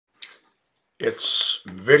It's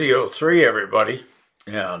video 3, everybody,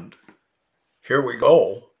 and here we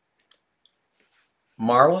go.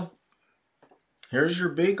 Marla, here's your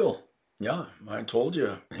beagle. Yeah, I told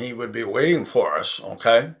you he would be waiting for us,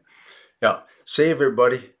 okay? Yeah, say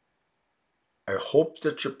everybody, I hope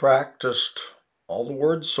that you practiced all the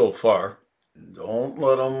words so far. Don't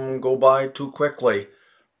let them go by too quickly.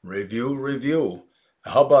 Review.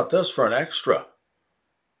 How about this for an extra?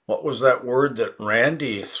 What was that word that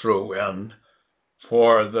Randy threw in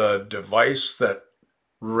for the device that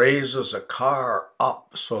raises a car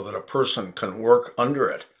up so that a person can work under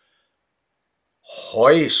it?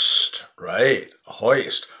 Hoist, right?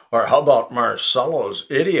 Hoist. Or how about Marcelo's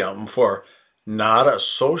idiom for not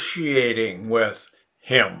associating with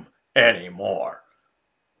him anymore?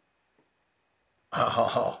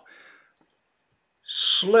 Oh,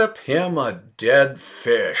 slip him a dead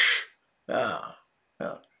fish. Yeah.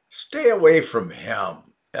 Stay away from him.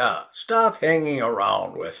 Yeah. Stop hanging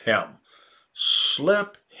around with him.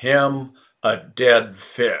 Slip him a dead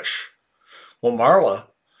fish. Well, Marla,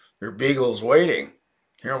 your beagle's waiting.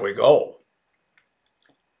 Here we go.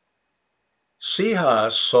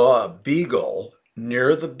 Sihas saw a beagle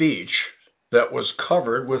near the beach that was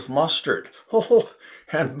covered with mustard. Oh,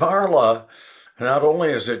 and Marla, not only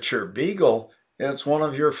is it your beagle, it's one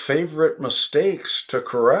of your favorite mistakes to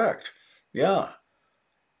correct. Yeah.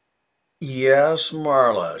 Yes,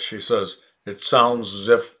 Marla, she says, it sounds as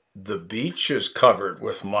if the beach is covered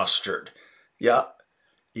with mustard. Yeah.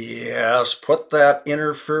 Yes, put that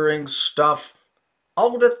interfering stuff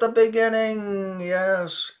out at the beginning.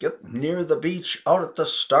 Yes, get near the beach out at the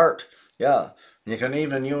start. Yeah, you can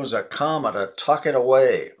even use a comma to tuck it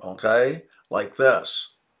away, okay? Like this.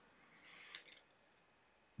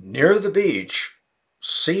 Near the beach,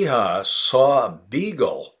 Siha saw a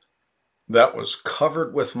beagle that was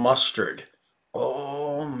covered with mustard.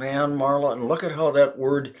 Oh man, Marla, and look at how that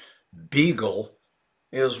word beagle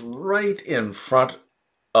is right in front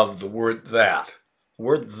of the word that. The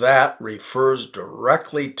word that refers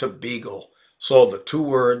directly to beagle. So the two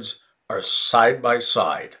words are side by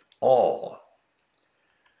side. Oh,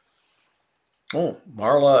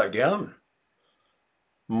 Marla again.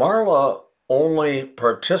 Marla only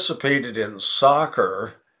participated in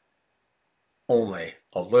soccer, only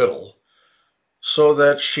a little, so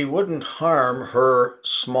that she wouldn't harm her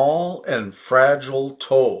small and fragile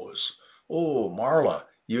toes. Oh, Marla,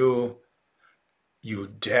 you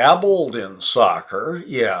dabbled in soccer,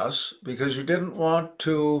 yes, because you didn't want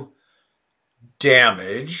to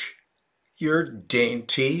damage your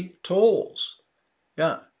dainty toes.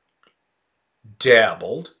 Yeah.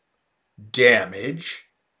 Dabbled, damage,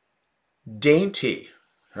 dainty.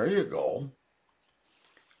 There you go.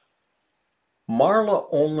 Marla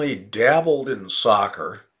only dabbled in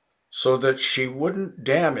soccer so that she wouldn't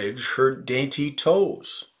damage her dainty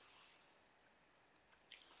toes.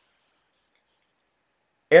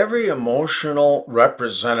 Every emotional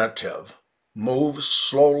representative moves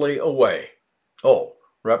slowly away. Oh,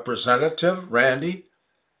 representative, Randy?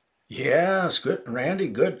 Yes, good, Randy,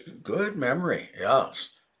 good memory.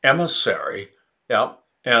 Yes. Emissary, yep,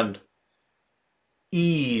 and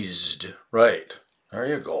eased, right. There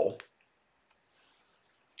you go.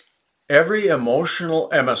 Every emotional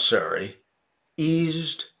emissary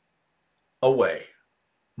eased away,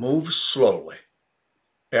 moves slowly.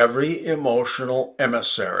 Every emotional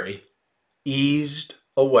emissary eased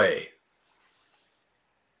away.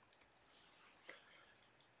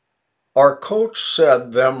 Our coach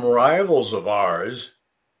said them rivals of ours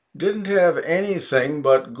didn't have anything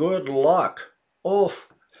but good luck. Oh,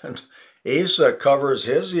 and Asa covers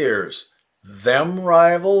his ears. Them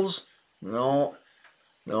rivals? No.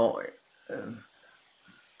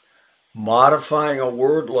 Modifying a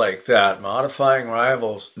word like that, modifying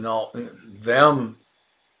rivals, no, them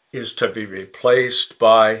is to be replaced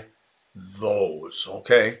by those,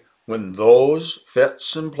 okay? When those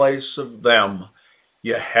fits in place of them,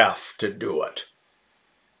 you have to do it.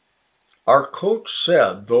 Our coach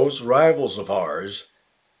said those rivals of ours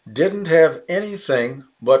didn't have anything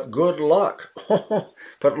but good luck.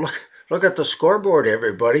 But look at the scoreboard,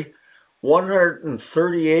 everybody.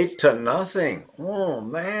 138 to nothing. Oh,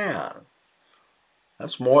 man.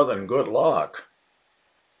 That's more than good luck.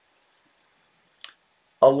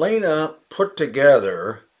 Elena put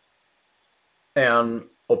together an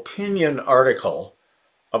opinion article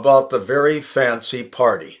about the very fancy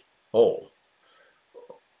party. Oh,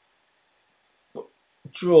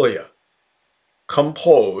 Julia.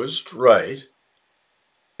 Composed, right,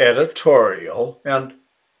 editorial, and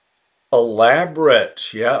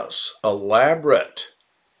elaborate. Yes, elaborate.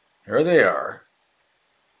 Here they are.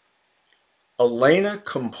 Elena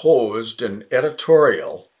composed an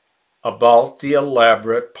editorial about the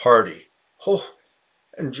elaborate party. Oh,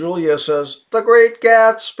 and Julia says, The Great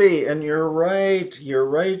Gatsby. And you're right,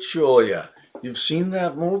 Julia. You've seen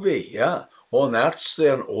that movie, yeah. Oh, and that's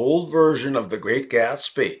an old version of The Great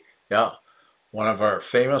Gatsby. Yeah, one of our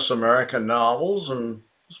famous American novels, and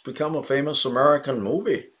it's become a famous American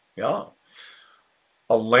movie. Yeah.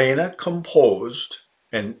 Elena composed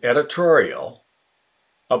an editorial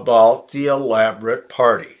about the elaborate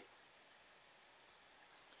party.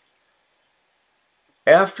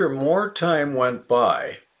 After more time went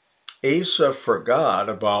by, Asa forgot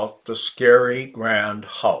about the scary grand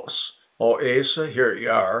house. Oh, Asa, here you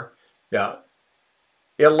are. Yeah.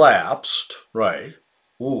 Elapsed, right.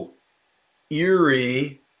 Ooh.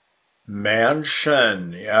 Eerie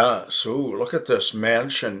mansion. Yes. Ooh, look at this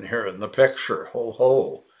mansion here in the picture. Ho,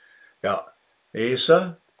 ho. Yeah.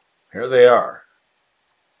 Asa, here they are.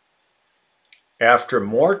 After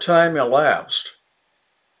more time elapsed,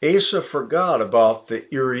 Asa forgot about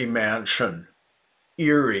the eerie mansion.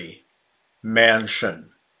 Eerie mansion.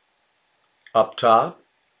 Up top,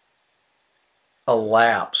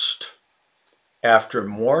 elapsed. After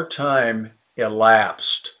more time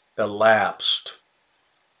elapsed.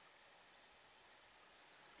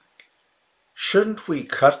 Shouldn't we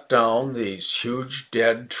cut down these huge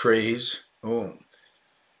dead trees? Oh,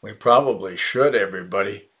 we probably should,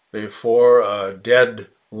 everybody, before a dead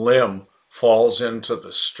limb falls into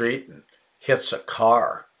the street and hits a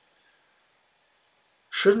car.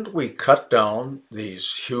 Shouldn't we cut down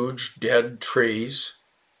these huge dead trees?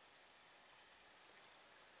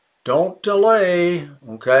 Don't delay,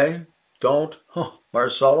 okay? Don't,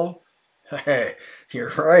 Marcelo? Hey,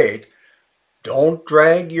 you're right. Don't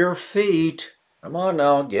drag your feet. Come on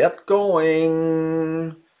now, get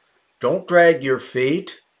going. Don't drag your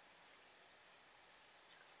feet.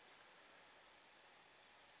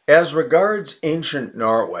 As regards ancient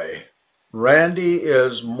Norway, Randy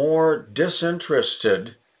is more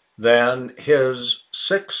disinterested than his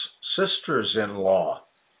 6 sisters-in-law.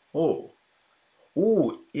 Oh,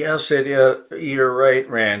 yes, it is. You're right,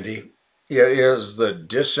 Randy. It is the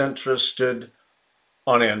disinterested,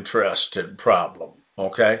 uninterested problem.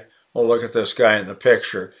 Okay? Well, look at this guy in the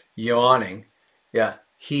picture, yawning. Yeah,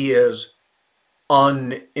 he is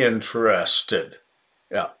uninterested.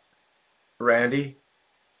 Yeah. Randy?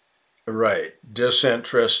 Right.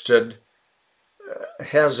 Disinterested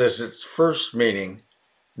has as its first meaning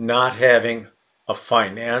not having a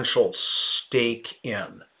financial stake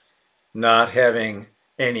in, not having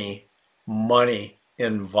any money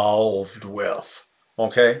involved with.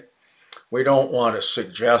 Okay? We don't want to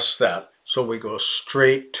suggest that, so we go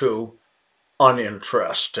straight to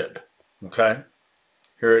uninterested. Okay?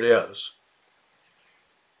 Here it is.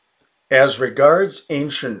 As regards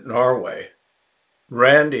ancient Norway,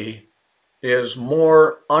 Randy is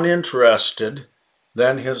more uninterested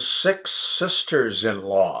than his 6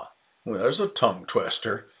 sisters-in-law. Well, there's a tongue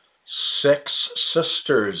twister. 6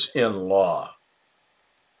 sisters-in-law.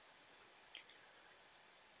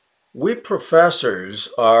 We professors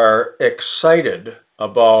are excited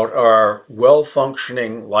about our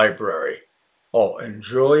well-functioning library. Oh, and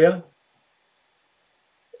Julia?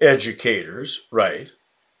 Educators, right.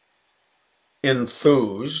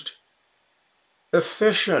 Enthused.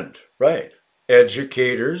 Efficient, right.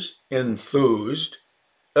 Educators, enthused,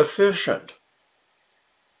 efficient.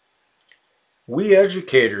 We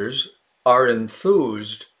educators are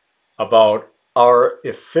enthused about our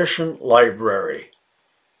efficient library.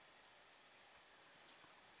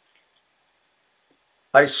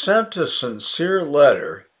 I sent a sincere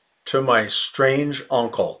letter to my strange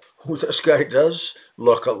uncle. Ooh, this guy does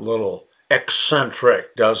look a little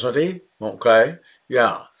eccentric, doesn't he? Okay,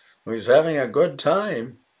 yeah. He's having a good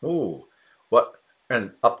time. Ooh, what?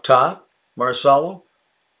 And up top, Marcelo?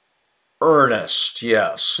 Earnest,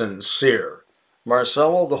 yes, sincere.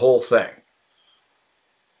 Marcelo, the whole thing.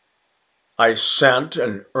 I sent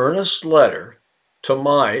an earnest letter to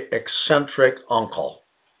my eccentric uncle.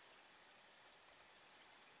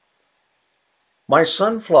 My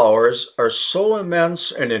sunflowers are so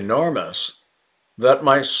immense and enormous that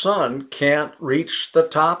my son can't reach the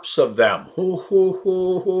tops of them. Hoo, hoo,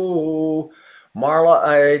 hoo, hoo. Marla,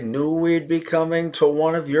 I knew we'd be coming to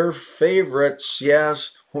one of your favorites.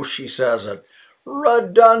 Yes, she says it.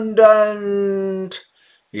 Redundant.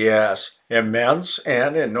 Yes, immense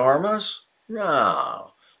and enormous.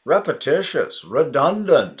 No, repetitious,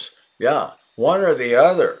 redundant. Yeah, one or the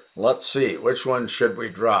other. Let's see, which one should we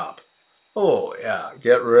drop? Oh, yeah,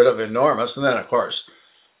 get rid of enormous. And then, of course,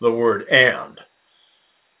 the word and.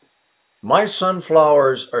 My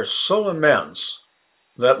sunflowers are so immense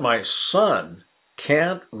that my sun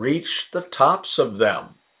can't reach the tops of them.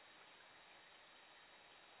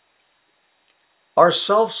 Our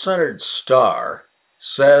self-centered star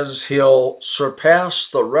says he'll surpass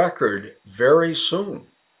the record very soon.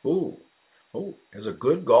 Ooh, it's a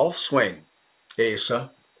good golf swing.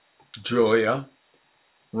 Asa, Julia,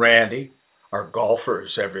 Randy are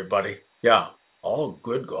golfers, everybody. Yeah, all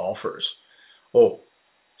good golfers. Oh,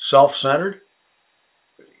 self-centered?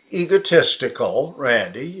 Egotistical,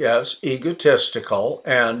 Randy, yes, egotistical,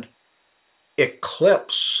 and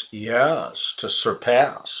eclipse, yes, to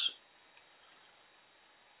surpass.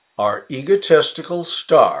 Our egotistical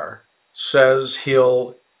star says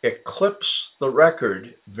he'll eclipse the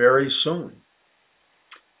record very soon.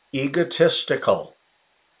 Egotistical,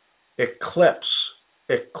 eclipse,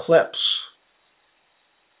 eclipse.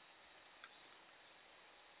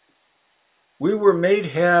 We were made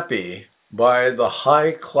happy by the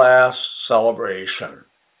high-class celebration.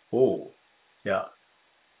 Oh, yeah.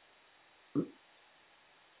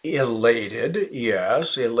 Elated,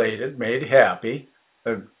 yes, elated, made happy.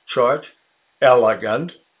 Charge,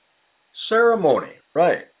 elegant, ceremony,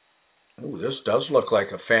 right. Ooh, this does look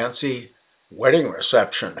like a fancy wedding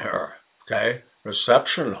reception here, okay?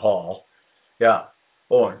 Reception hall, yeah.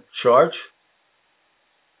 Oh, and charge,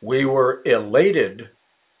 we were elated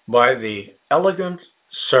by the elegant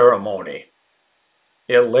ceremony.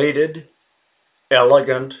 Elated,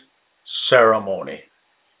 elegant ceremony.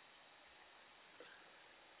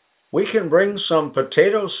 We can bring some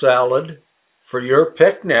potato salad for your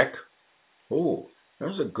picnic. Ooh,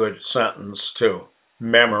 there's a good sentence to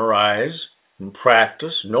memorize and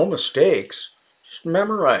practice. No mistakes, just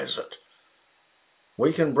memorize it.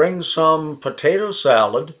 We can bring some potato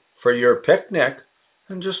salad for your picnic,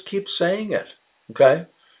 and just keep saying it, okay?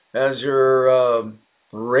 As you're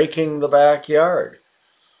raking the backyard.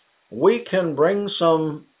 We can bring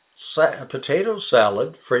some potato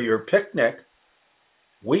salad for your picnic.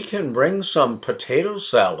 We can bring some potato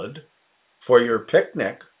salad for your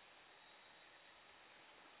picnic.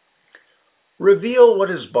 Reveal what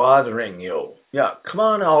is bothering you. Yeah, come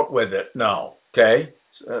on out with it now, okay?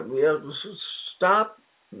 Stop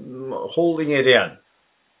holding it in.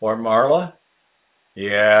 Or Marla,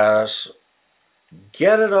 yes,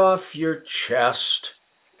 get it off your chest.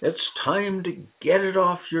 It's time to get it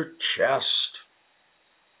off your chest.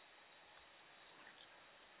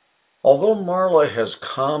 Although Marla has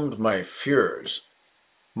calmed my fears,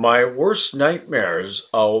 my worst nightmares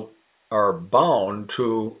are bound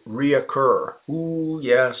to reoccur. Ooh,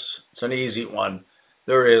 yes, it's an easy one.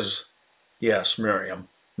 There is, yes, Miriam,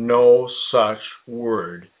 no such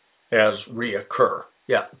word as reoccur.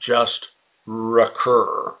 Yeah, just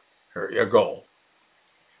recur. Here you go.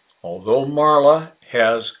 Although Marla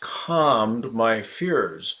has calmed my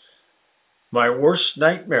fears, my worst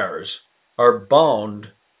nightmares are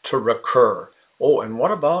bound to recur. Oh, and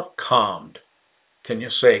what about calmed? Can you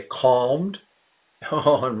say calmed?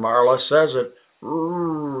 Oh, and Marla says it.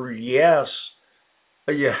 Yes,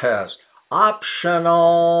 yes.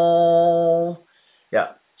 Optional.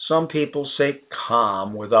 Yeah, some people say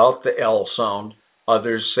calm without the L sound.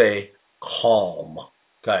 Others say calm.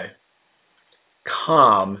 Okay.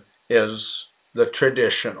 Calm is the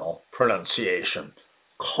traditional pronunciation.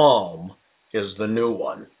 Calm is the new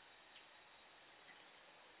one.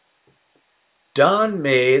 Don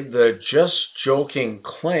made the just joking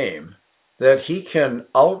claim that he can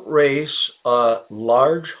outrace a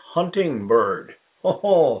large hunting bird.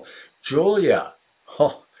 Oh, Julia.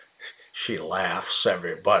 Oh, she laughs,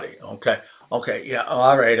 everybody. Okay, yeah,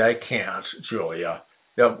 all right, I can't, Julia.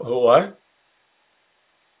 Yeah, what?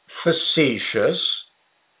 Facetious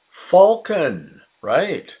falcon,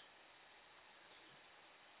 right.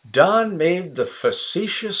 Don made the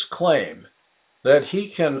facetious claim that he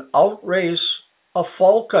can outrace a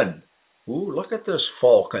falcon. Ooh, look at this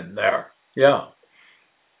falcon there. Yeah.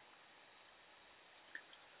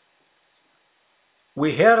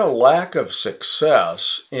 We had a lack of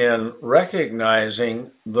success in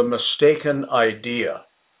recognizing the mistaken idea.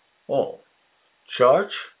 Oh,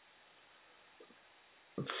 Church?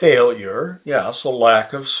 Failure, yes, a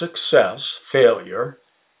lack of success, failure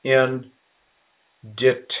in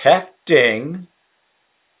detecting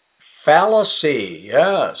fallacy.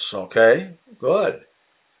 Yes, okay, good.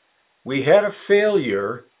 We had a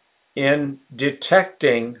failure in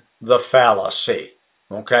detecting the fallacy,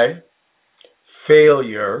 okay?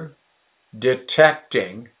 Failure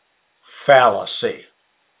detecting fallacy.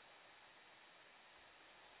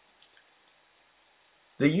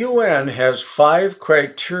 The UN has 5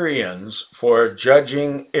 criterions for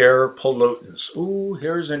judging air pollutants. Ooh,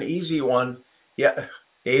 here's an easy one. Yeah,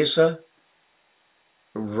 Asa,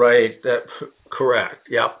 Right, that correct.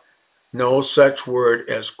 Yep. No such word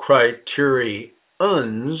as criterions.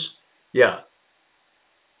 Yeah,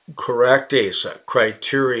 correct, Asa.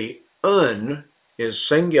 Criterion is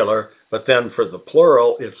singular, but then for the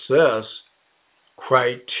plural, it's this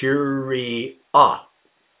criteria.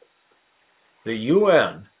 The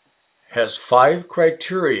UN has 5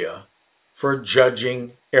 criteria for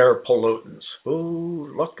judging air pollutants.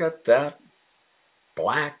 Ooh, look at that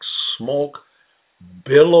black smoke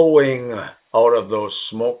billowing out of those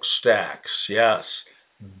smokestacks. Yes,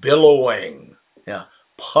 billowing. Yeah,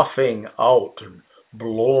 puffing out and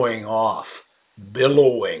blowing off.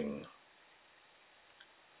 Billowing.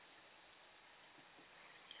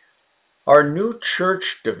 Our new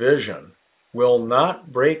church division will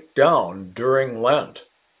not break down during Lent.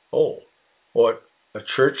 Oh, what? A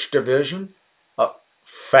church division? A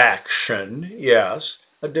faction, yes.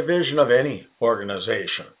 A division of any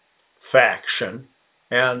organization. Faction.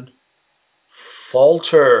 And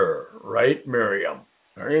falter, right, Miriam?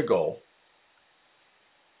 There you go.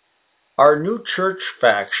 Our new church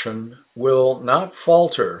faction will not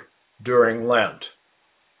falter during Lent.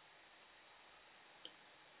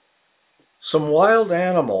 Some wild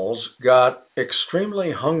animals got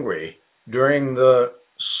extremely hungry during the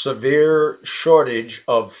severe shortage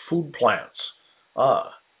of food plants.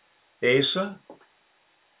 Asa?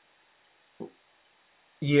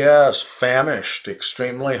 Yes, famished,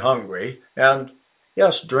 extremely hungry, and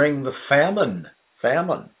yes, during the famine,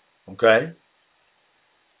 okay?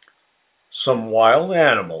 Some wild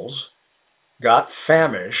animals got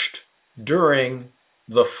famished during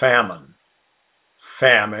the famine.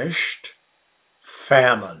 Famished,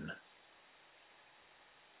 famine.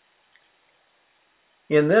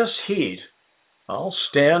 In this heat, I'll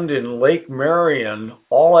stand in Lake Marion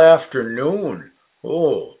all afternoon.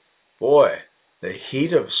 Oh, boy, the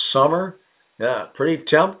heat of summer, yeah, pretty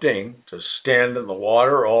tempting to stand in the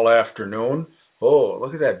water all afternoon. Oh,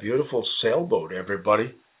 look at that beautiful sailboat,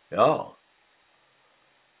 everybody. Yeah.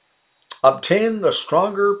 Obtain the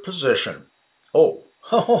stronger position. Oh,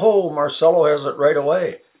 Marcelo has it right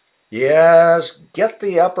away. Yes, get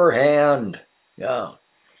the upper hand. Yeah.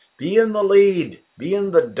 Be in the lead. Be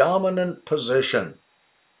in the dominant position.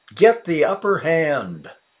 Get the upper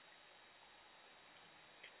hand.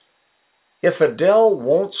 If Adele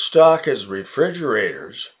won't stock his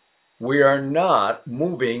refrigerators, we are not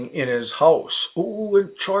moving in his house. Ooh,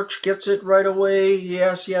 and George gets it right away.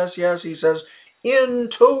 Yes, yes, yes. He says,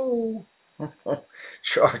 into.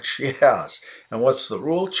 George, yes. And what's the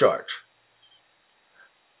rule, George?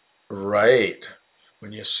 Right.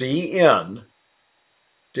 When you see in,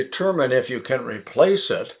 determine if you can replace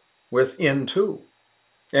it with into.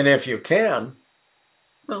 And if you can,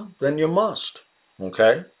 well, then you must.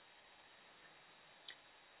 Okay?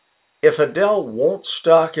 If Adele won't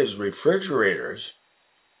stock his refrigerators,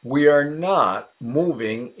 we are not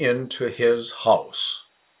moving into his house.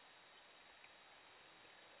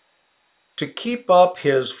 To keep up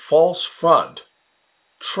his false front,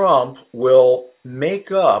 Trump will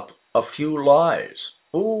make up a few lies.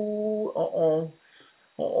 Ooh,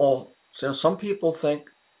 So some people think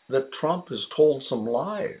that Trump has told some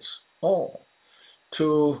lies.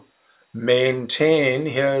 To maintain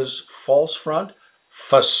his false front.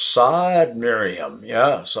 Facade, Miriam.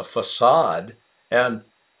 Yes, a facade. And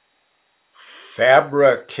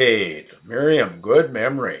fabricate. Miriam, good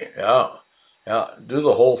memory. Yeah. Do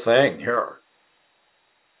the whole thing here.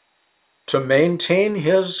 To maintain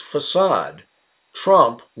his facade,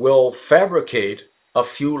 Trump will fabricate a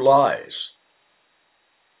few lies.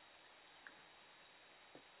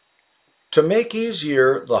 To make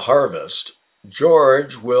easier the harvest,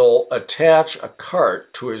 George will attach a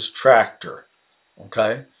cart to his tractor.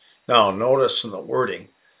 Okay? Now, notice in the wording,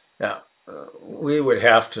 now, we would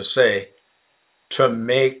have to say, to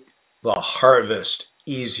make the harvest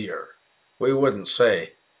easier. We wouldn't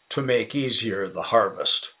say, to make easier the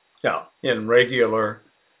harvest. Yeah, in regular,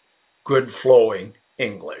 good flowing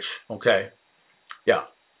English. Okay? Yeah.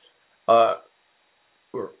 I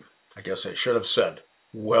guess I should have said,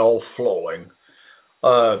 well flowing.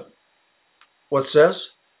 What's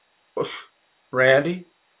this? Randy?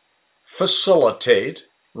 Facilitate,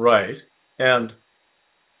 right, and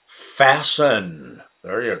fasten.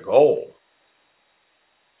 There you go.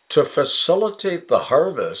 To facilitate the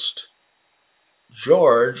harvest,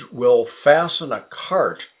 George will fasten a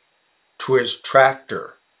cart to his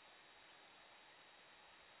tractor.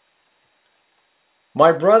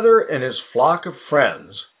 My brother and his flock of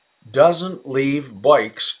friends doesn't leave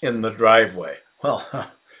bikes in the driveway.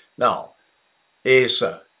 Well, now,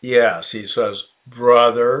 Asa, yes, he says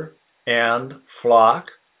brother and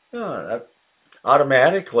flock. Yeah,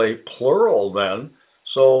 automatically plural then.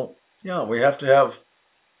 So, yeah, we have to have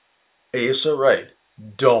Asa, right.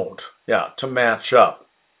 Don't. Yeah, to match up.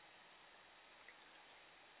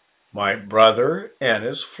 My brother and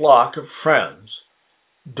his flock of friends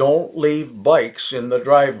don't leave bikes in the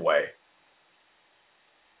driveway.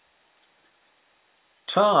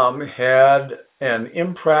 Tom had an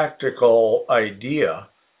impractical idea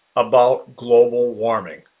about global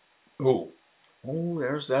warming. Ooh,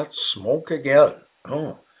 there's that smoke again.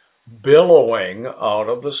 Oh, billowing out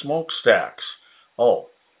of the smokestacks. Oh,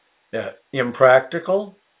 yeah,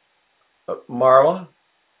 impractical, Marla,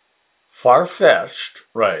 far-fetched,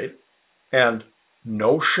 right, and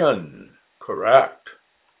notion, correct.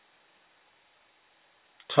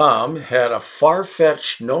 Tom had a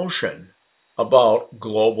far-fetched notion about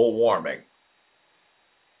global warming.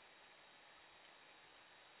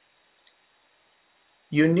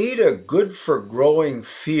 You need a good for growing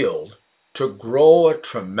field to grow a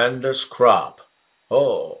tremendous crop.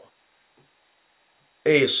 Oh,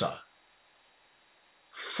 Asa.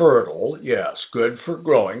 Fertile, yes, good for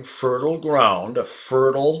growing, fertile ground, a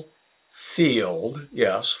fertile field,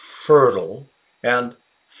 yes, fertile, and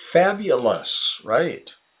fabulous,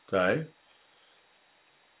 right, okay?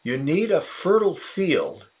 You need a fertile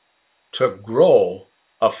field to grow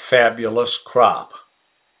a fabulous crop.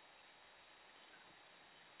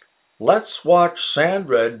 Let's watch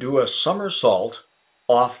Sandra do a somersault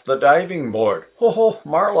off the diving board. Oh,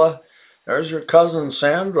 Marla, there's your cousin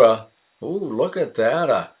Sandra. Ooh, look at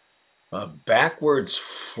that, a backwards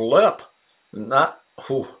flip. Not,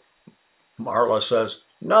 Marla says,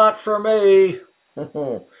 not for me.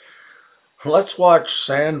 Let's watch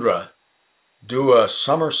Sandra do a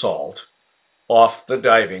somersault off the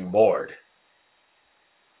diving board.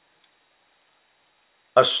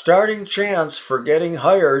 A starting chance for getting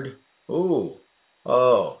hired. Ooh,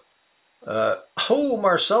 oh,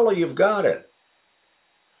 Marcella, you've got it.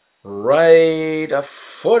 Right, a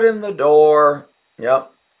foot in the door.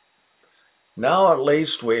 Yep. Now at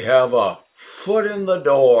least we have a foot in the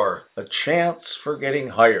door, a chance for getting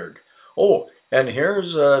hired. Oh, and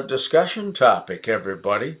here's a discussion topic,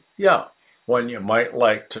 everybody. Yeah, one you might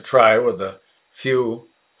like to try with a few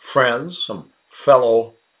friends, some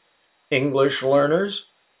fellow English learners.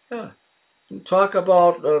 Yeah, talk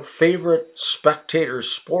about a favorite spectator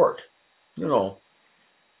sport. You know,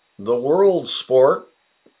 the world sport,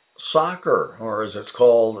 soccer, or as it's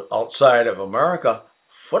called outside of America,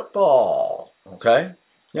 football. Okay?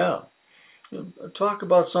 Yeah. Talk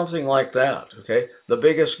about something like that. Okay? The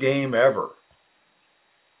biggest game ever.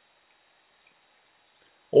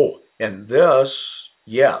 Oh, and this,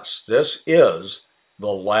 yes, this is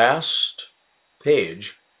the last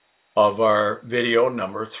page of our video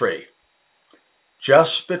number 3.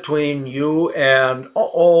 Just between you and,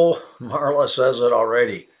 Marla says it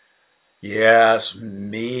already. Yes,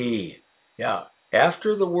 me. Yeah,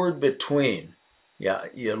 after the word between, yeah,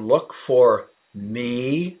 you look for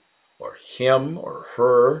me or him or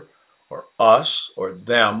her or us or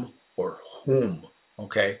them or whom,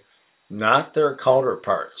 okay? Not their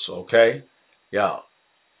counterparts, okay? Yeah,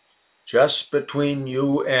 just between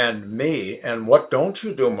you and me. And what don't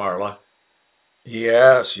you do, Marla?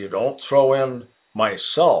 Yes, you don't throw in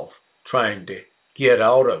myself trying to get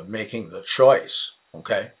out of making the choice,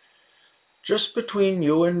 okay? Just between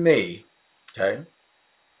you and me, okay?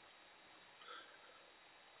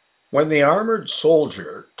 When the armored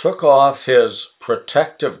soldier took off his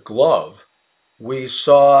protective glove, we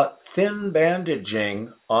saw thin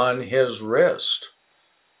bandaging on his wrist.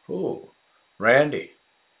 Ooh, Randy.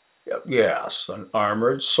 Yes, an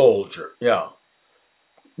armored soldier. Yeah.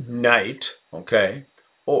 Knight, okay.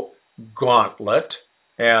 Oh, gauntlet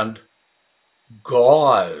and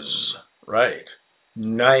gauze, right.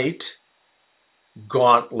 Knight,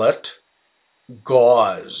 gauntlet,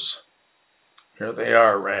 gauze. Here they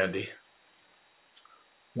are, Randy.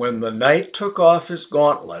 When the knight took off his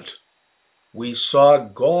gauntlet, we saw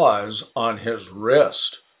gauze on his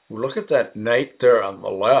wrist. Look at that knight there on the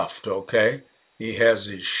left, okay? He has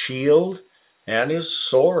his shield and his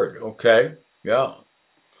sword, okay? Yeah.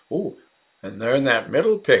 Ooh, and there in that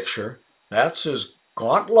middle picture, that's his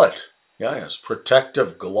gauntlet. Yeah, his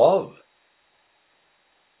protective glove.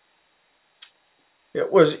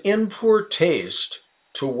 It was in poor taste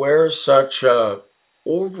to wear such a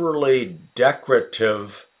overly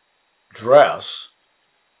decorative dress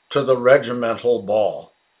to the regimental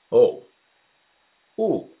ball. Oh,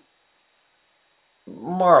 ooh,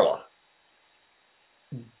 Marla.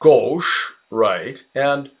 Gauche, right,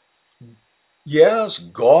 and yes,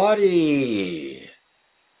 gaudy.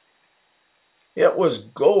 It was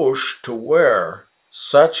gauche to wear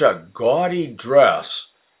such a gaudy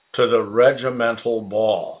dress to the regimental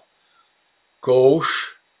ball.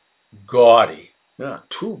 Gauche, gaudy. Yeah,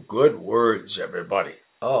 two good words, everybody.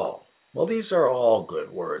 Oh, well, these are all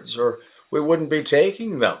good words, or we wouldn't be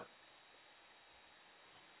taking them.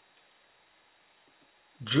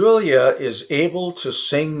 Julia is able to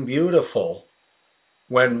sing beautiful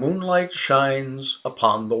when moonlight shines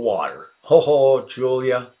upon the water. Ho ho,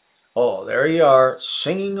 Julia. Oh, there you are,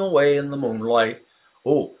 singing away in the moonlight.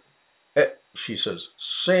 Oh, she says,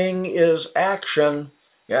 sing is action.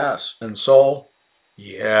 Yes, and so,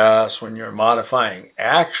 yes, when you're modifying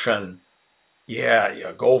action, yeah,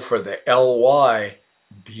 you go for the ly,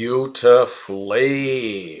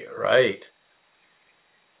 beautifully, right?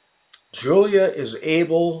 Julia is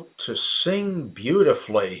able to sing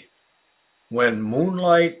beautifully when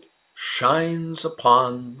moonlight shines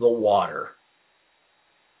upon the water.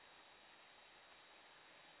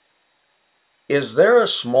 Is there a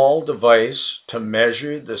small device to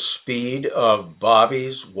measure the speed of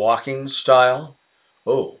Bobby's walking style?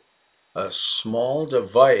 Oh, a small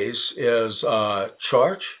device is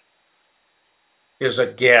Church is a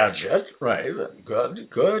gadget, right?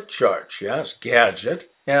 Good, Church, yes, gadget.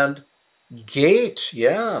 And gait,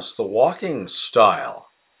 yes, the walking style.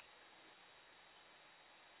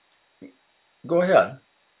 Go ahead.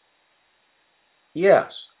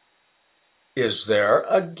 Yes. Is there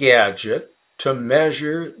a gadget to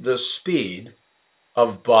measure the speed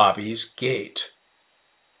of Bobby's gait?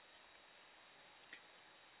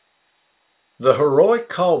 The heroic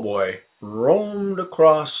cowboy roamed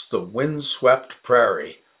across the windswept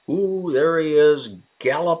prairie. Ooh, there he is,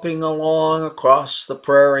 galloping along across the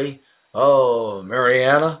prairie. Oh,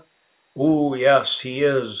 Mariana. Ooh, yes, he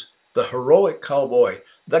is the heroic cowboy,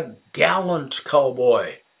 the gallant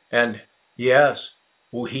cowboy. And yes,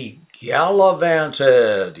 he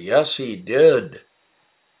gallivanted. Yes, he did.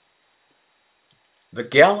 The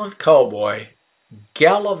gallant cowboy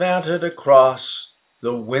gallivanted across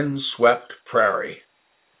the windswept prairie.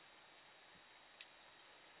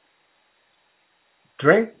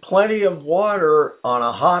 Drink plenty of water on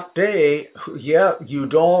a hot day. Yeah, you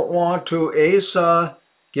don't want to, Asa,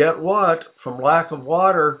 get what from lack of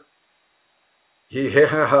water?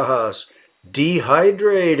 Yes,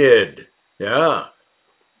 dehydrated. Yeah,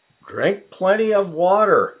 drink plenty of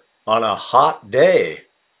water on a hot day.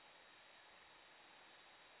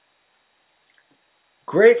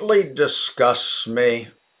 Greatly disgusts me.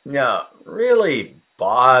 Yeah, really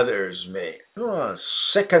bothers me.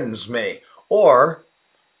 Sickens me. Or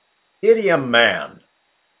idiom man.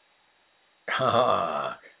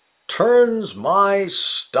 Turns my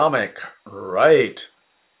stomach. Right.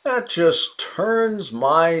 That just turns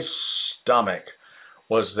my stomach.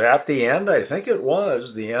 Was that the end? I think it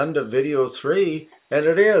was the end of video 3, and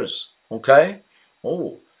it is. Okay?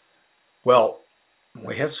 Oh, well,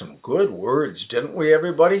 we had some good words, didn't we,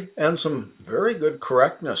 everybody? And some very good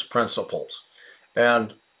correctness principles.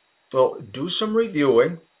 And well, do some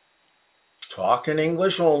reviewing. Talk in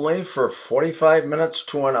English only for 45 minutes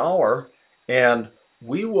to an hour. And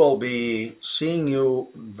we will be seeing you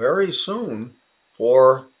very soon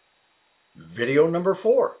for video number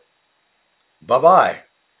 4. Bye-bye.